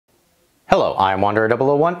Hello, I'm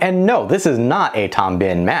Wanderer001, and no, this is not a Tom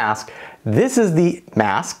Bihn mask. This is the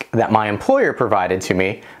mask that my employer provided to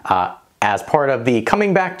me as part of the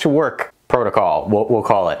coming back to work protocol, we'll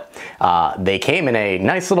call it. They came in a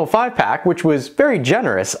nice little 5-pack, which was very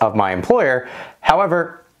generous of my employer.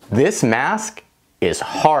 However, this mask is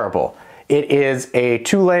horrible. It is a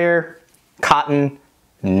 2-layer cotton,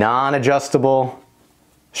 non-adjustable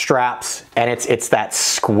straps, and it's that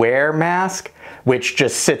square mask, which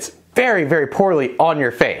just sits very, very poorly on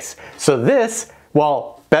your face. So this,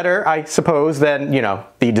 while better, I suppose, than, you know,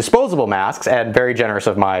 the disposable masks, and very generous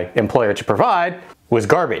of my employer to provide, was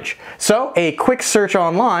garbage. So a quick search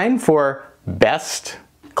online for best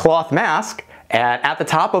cloth mask, and at the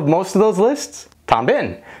top of most of those lists, Tom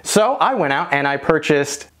Bihn. So I went out and I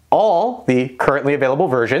purchased all the currently available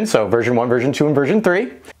versions, so version 1, version 2, and version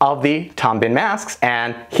 3 of the Tom Bihn masks,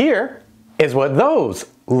 and here is what those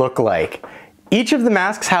look like. Each of the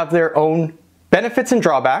masks have their own benefits and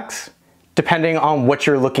drawbacks depending on what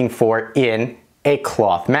you're looking for in a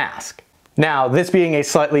cloth mask. Now, this being a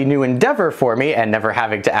slightly new endeavor for me and never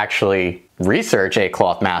having to actually research a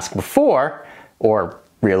cloth mask before, or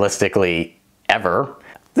realistically ever,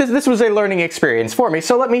 this was a learning experience for me,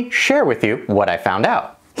 so let me share with you what I found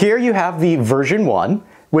out. Here you have the version 1,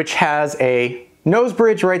 which has a nose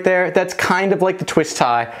bridge right there that's kind of like the twist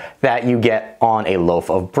tie that you get on a loaf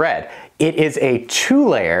of bread. It is a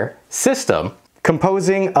 2-layer system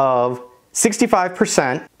composing of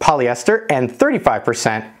 65% polyester and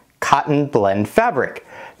 35% cotton blend fabric.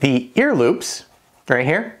 The ear loops right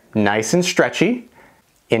here, nice and stretchy.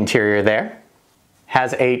 Interior there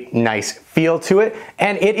has a nice feel to it,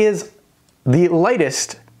 and it is the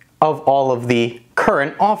lightest of all of the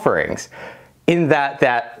current offerings in that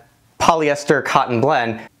polyester cotton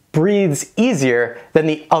blend breathes easier than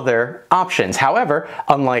the other options. However,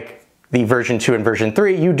 unlike the version 2 and version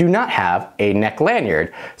 3, you do not have a neck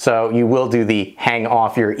lanyard, so you will do the hang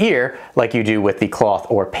off your ear like you do with the cloth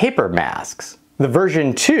or paper masks. The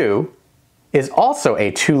version 2 is also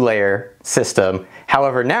a 2-layer system,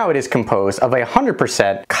 however now it is composed of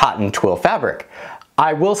 100% cotton twill fabric.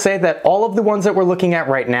 I will say that all of the ones that we're looking at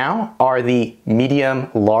right now are the medium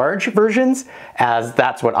large versions, as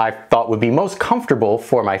that's what I thought would be most comfortable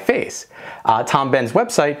for my face. Tom Bihn's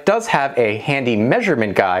website does have a handy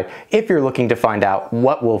measurement guide if you're looking to find out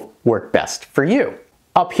what will work best for you.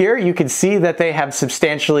 Up here you can see that they have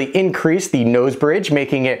substantially increased the nose bridge,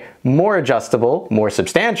 making it more adjustable, more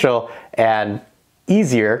substantial, and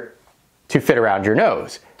easier to fit around your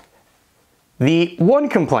nose. The one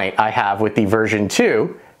complaint I have with the version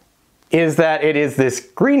 2 is that it is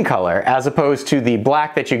this green color as opposed to the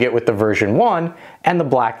black that you get with the version 1 and the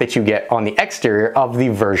black that you get on the exterior of the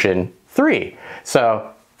version 3.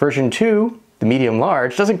 So version 2, the medium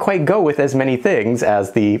large, doesn't quite go with as many things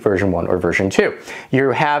as the version 1 or version 2.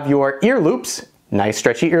 You have your ear loops, nice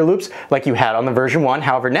stretchy ear loops like you had on the version 1.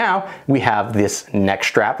 However, now we have this neck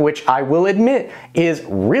strap, which I will admit is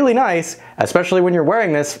really nice, especially when you're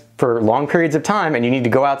wearing this for long periods of time and you need to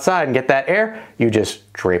go outside and get that air. You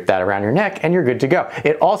just drape that around your neck and you're good to go.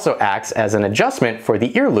 It also acts as an adjustment for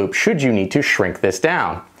the ear loop should you need to shrink this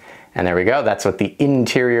down. And there we go, that's what the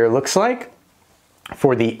interior looks like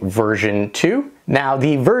for the version 2. Now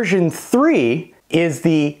the version 3 is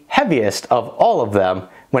the heaviest of all of them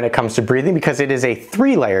when it comes to breathing because it is a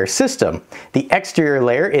 3-layer system. The exterior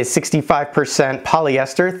layer is 65%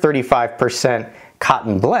 polyester, 35%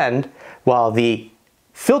 cotton blend, while the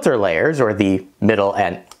filter layers, or the middle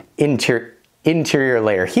and interior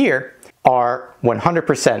layer here, are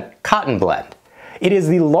 100% cotton blend. It is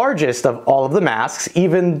the largest of all of the masks,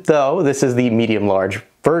 even though this is the medium large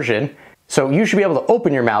version, so you should be able to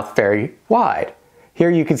open your mouth very wide. Here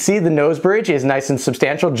you can see the nose bridge is nice and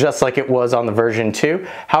substantial, just like it was on the version 2.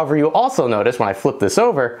 However, you'll also notice when I flip this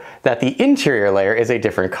over that the interior layer is a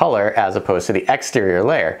different color as opposed to the exterior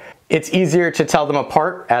layer. It's easier to tell them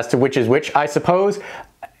apart as to which is which, I suppose.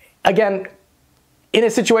 Again, in a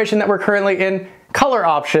situation that we're currently in, color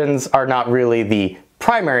options are not really the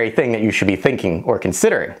primary thing that you should be thinking or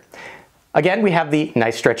considering. Again, we have the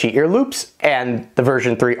nice stretchy ear loops, and the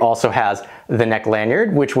version 3 also has the neck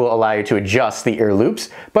lanyard, which will allow you to adjust the ear loops,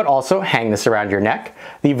 but also hang this around your neck.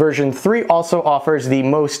 The version 3 also offers the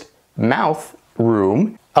most mouth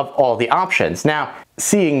room of all the options. Now,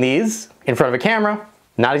 seeing these in front of a camera,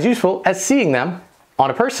 not as useful as seeing them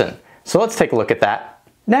on a person. So let's take a look at that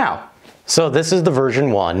now. So this is the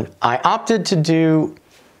version 1. I opted to do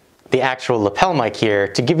the actual lapel mic here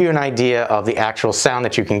to give you an idea of the actual sound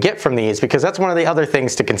that you can get from these, because that's one of the other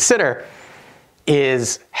things to consider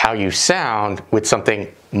is how you sound with something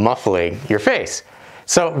muffling your face.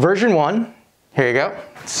 So version 1 Here you go,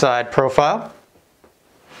 side profile.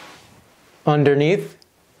 Underneath,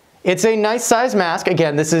 it's a nice size mask.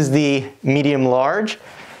 Again, this is the medium large.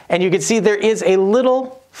 And you can see there is a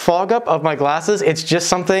little fog up of my glasses. It's just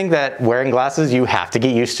something that wearing glasses you have to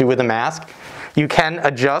get used to with a mask. You can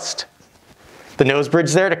adjust the nose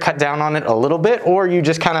bridge there to cut down on it a little bit, or you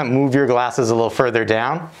just kind of move your glasses a little further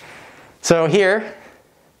down. So here,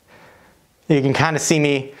 you can kind of see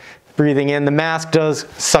me breathing in. The mask does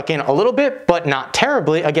suck in a little bit, but not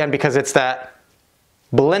terribly, again, because it's that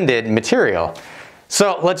blended material.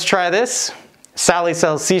 So let's try this. Sally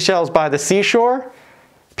sells seashells by the seashore.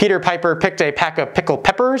 Peter Piper picked a pack of pickled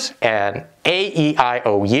peppers, and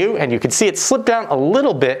A-E-I-O-U. And you can see it slipped down a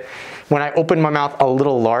little bit when I opened my mouth a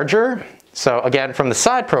little larger. So again, from the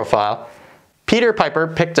side profile, Peter Piper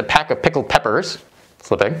picked a pack of pickled peppers,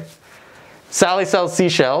 slipping. Sally sells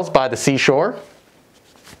seashells by the seashore.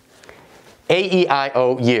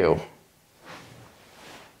 A-E-I-O-U.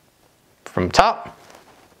 From top,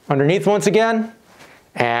 underneath once again,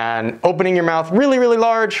 and opening your mouth really, really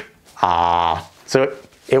large. So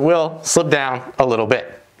it will slip down a little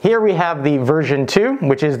bit. Here we have the version 2,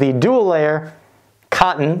 which is the dual layer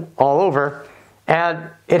cotton all over, and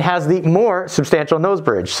it has the more substantial nose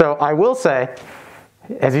bridge. So I will say,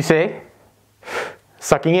 as you see,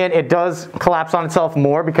 sucking in, it does collapse on itself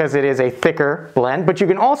more because it is a thicker blend, but you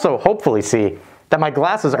can also hopefully see that my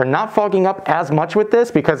glasses are not fogging up as much with this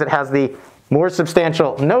because it has the more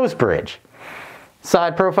substantial nose bridge.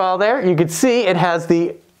 Side profile there, you can see it has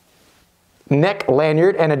the neck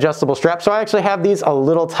lanyard and adjustable strap. So I actually have these a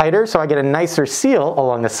little tighter so I get a nicer seal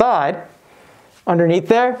along the side. Underneath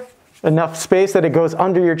there, enough space that it goes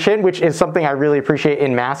under your chin, which is something I really appreciate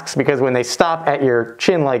in masks because when they stop at your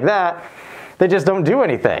chin like that, they just don't do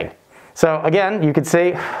anything. So again, you can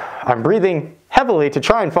see I'm breathing heavily to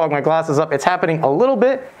try and fog my glasses up. It's happening a little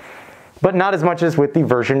bit, but not as much as with the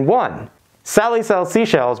version 1. Sally sells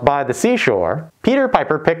seashells by the seashore. Peter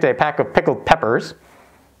Piper picked a pack of pickled peppers.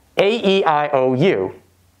 A-E-I-O-U.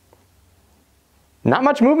 Not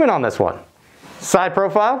much movement on this one. Side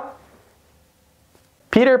profile.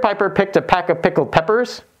 Peter Piper picked a pack of pickled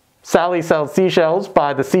peppers. Sally sells seashells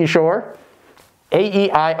by the seashore.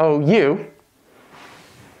 A-E-I-O-U.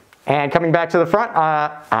 And coming back to the front,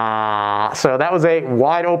 so that was a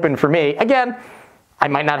wide open for me. Again, I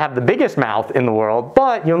might not have the biggest mouth in the world,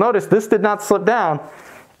 but you'll notice this did not slip down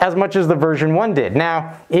as much as the version 1 did.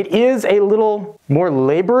 Now, it is a little more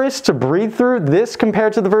laborious to breathe through this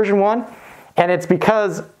compared to the version 1, and it's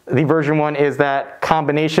because the version 1 is that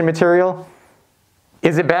combination material.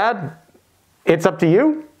 Is it bad? It's up to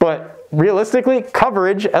you, but realistically,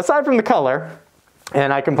 coverage, aside from the color,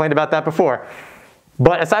 and I complained about that before,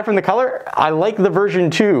 but aside from the color, I like the version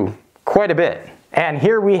 2 quite a bit. And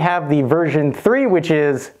here we have the version 3, which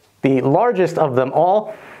is the largest of them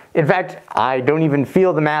all. In fact, I don't even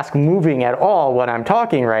feel the mask moving at all when I'm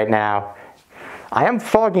talking right now. I am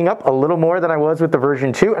fogging up a little more than I was with the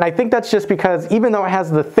version 2, and I think that's just because even though it has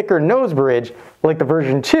the thicker nose bridge like the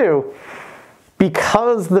version 2,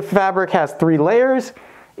 because the fabric has 3 layers,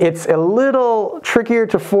 it's a little trickier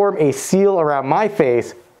to form a seal around my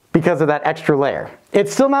face because of that extra layer.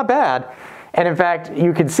 It's still not bad, and in fact,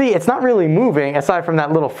 you can see it's not really moving aside from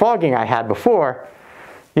that little fogging I had before.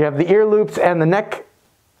 You have the ear loops and the neck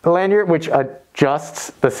lanyard, which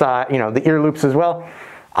adjusts the side, the ear loops as well.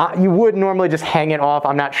 You would normally just hang it off.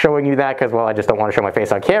 I'm not showing you that because, well, I just don't want to show my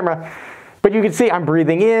face on camera. But you can see I'm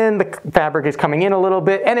breathing in, the fabric is coming in a little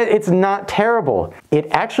bit, and it's not terrible. It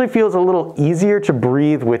actually feels a little easier to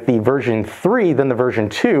breathe with the version 3 than the version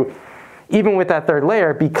 2, even with that 3rd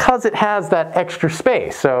layer, because it has that extra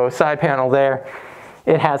space. So side panel there,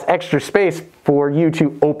 it has extra space for you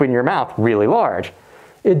to open your mouth really large.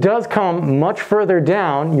 It does come much further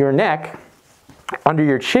down your neck, under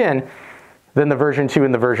your chin, than the version 2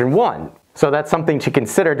 and the version 1. So that's something to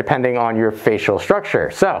consider depending on your facial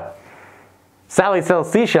structure. So, Sally sells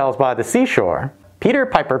seashells by the seashore. Peter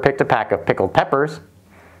Piper picked a pack of pickled peppers.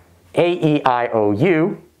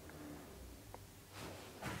 A-E-I-O-U.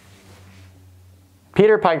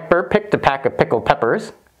 Peter Piper picked a pack of pickled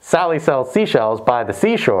peppers. Sally sells seashells by the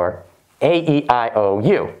seashore.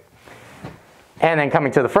 A-E-I-O-U. And then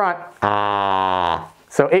coming to the front,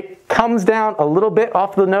 so it comes down a little bit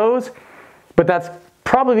off the nose, but that's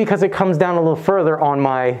probably because it comes down a little further on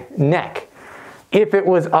my neck. If it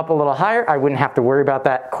was up a little higher, I wouldn't have to worry about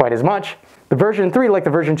that quite as much. The version 3, like the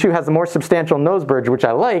version 2, has the more substantial nose bridge, which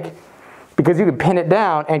I like, because you can pin it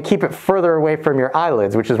down and keep it further away from your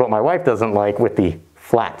eyelids, which is what my wife doesn't like with the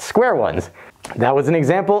flat, square ones. That was an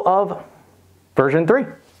example of version 3.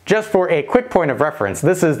 Just for a quick point of reference,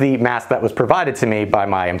 this is the mask that was provided to me by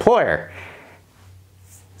my employer.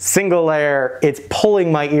 single layer, it's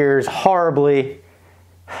pulling my ears horribly.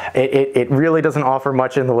 It really doesn't offer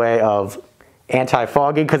much in the way of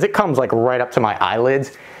anti-fogging because it comes like right up to my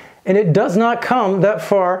eyelids, and it does not come that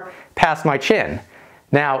far past my chin.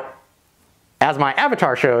 Now, as my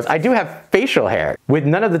avatar shows, I do have facial hair. With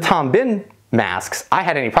none of the Bihn masks, I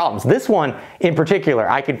had any problems. This one in particular,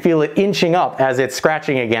 I could feel it inching up as it's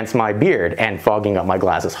scratching against my beard and fogging up my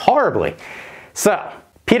glasses horribly. So,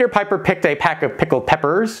 Peter Piper picked a pack of pickled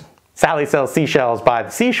peppers. Sally sells seashells by the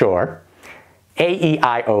seashore.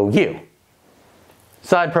 A-E-I-O-U.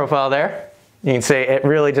 Side profile there. You can see it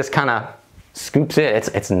really just kind of scoops it.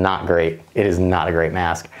 It's not great. It is not a great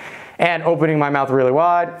mask. And opening my mouth really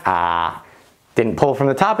wide, didn't pull from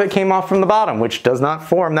the top, it came off from the bottom, which does not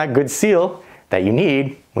form that good seal that you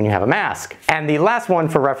need when you have a mask. And the last one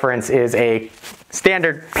for reference is a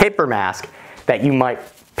standard paper mask that you might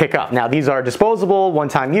pick up. Now these are disposable,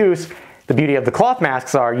 one-time use. The beauty of the cloth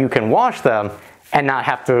masks are you can wash them and not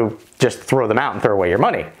have to just throw them out and throw away your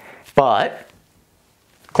money. But,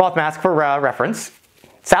 cloth mask for reference,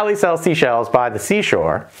 Sally sells seashells by the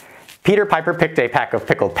seashore. Peter Piper picked a pack of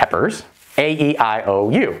pickled peppers.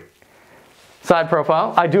 A-E-I-O-U. Side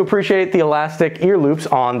profile, I do appreciate the elastic ear loops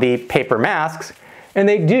on the paper masks, and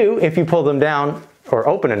they do, if you pull them down or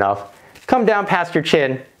open enough, come down past your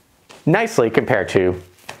chin nicely compared to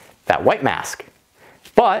that white mask.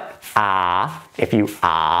 But, if you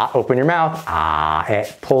open your mouth,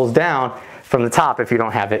 it pulls down from the top if you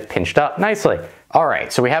don't have it pinched up nicely. All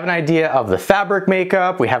right, so we have an idea of the fabric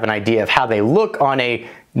makeup, we have an idea of how they look on a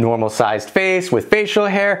normal sized face with facial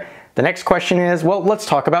hair. The next question is, well, let's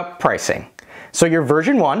talk about pricing. So your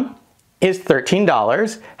version 1 is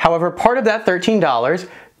 $13. However, part of that $13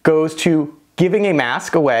 goes to giving a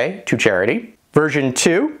mask away to charity. Version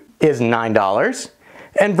 2 is $9.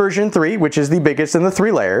 And version 3, which is the biggest in the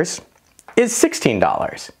 3 layers, is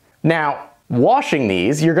 $16. Now, washing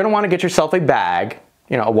these, you're gonna wanna get yourself a bag,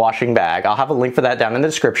 a washing bag. I'll have a link for that down in the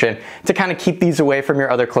description to kind of keep these away from your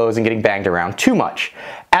other clothes and getting banged around too much.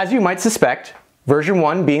 As you might suspect, version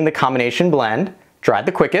 1 being the combination blend, dried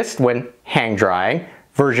the quickest when hang drying.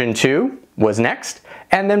 Version 2 was next,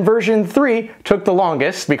 and then version 3 took the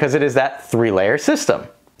longest because it is that 3-layer system.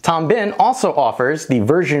 Bihn also offers the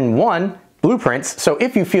version 1 blueprints, so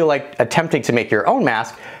if you feel like attempting to make your own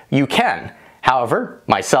mask, you can. However,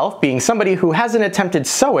 myself, being somebody who hasn't attempted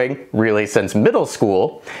sewing really since middle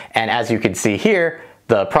school, and as you can see here,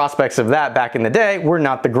 the prospects of that back in the day were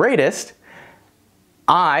not the greatest,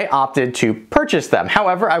 I opted to purchase them.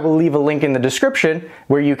 However, I will leave a link in the description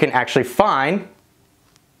where you can actually find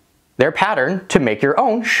their pattern to make your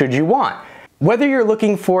own should you want. Whether you're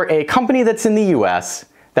looking for a company that's in the US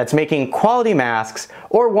that's making quality masks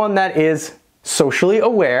or one that is socially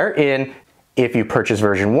aware in if you purchase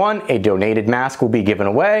version 1, a donated mask will be given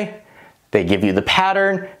away. They give you the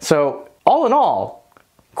pattern. So all in all,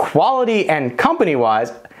 quality and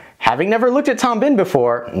company-wise, having never looked at Bihn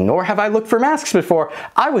before, nor have I looked for masks before,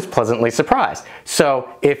 I was pleasantly surprised.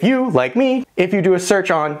 So if you, like me, if you do a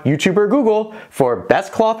search on YouTube or Google for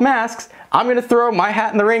best cloth masks, I'm gonna throw my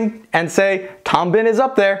hat in the ring and say Bihn is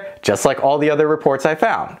up there, just like all the other reports I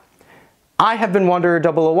found. I have been Wanderer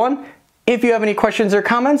 001. If you have any questions or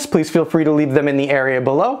comments, please feel free to leave them in the area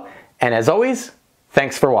below. And as always,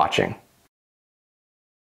 thanks for watching.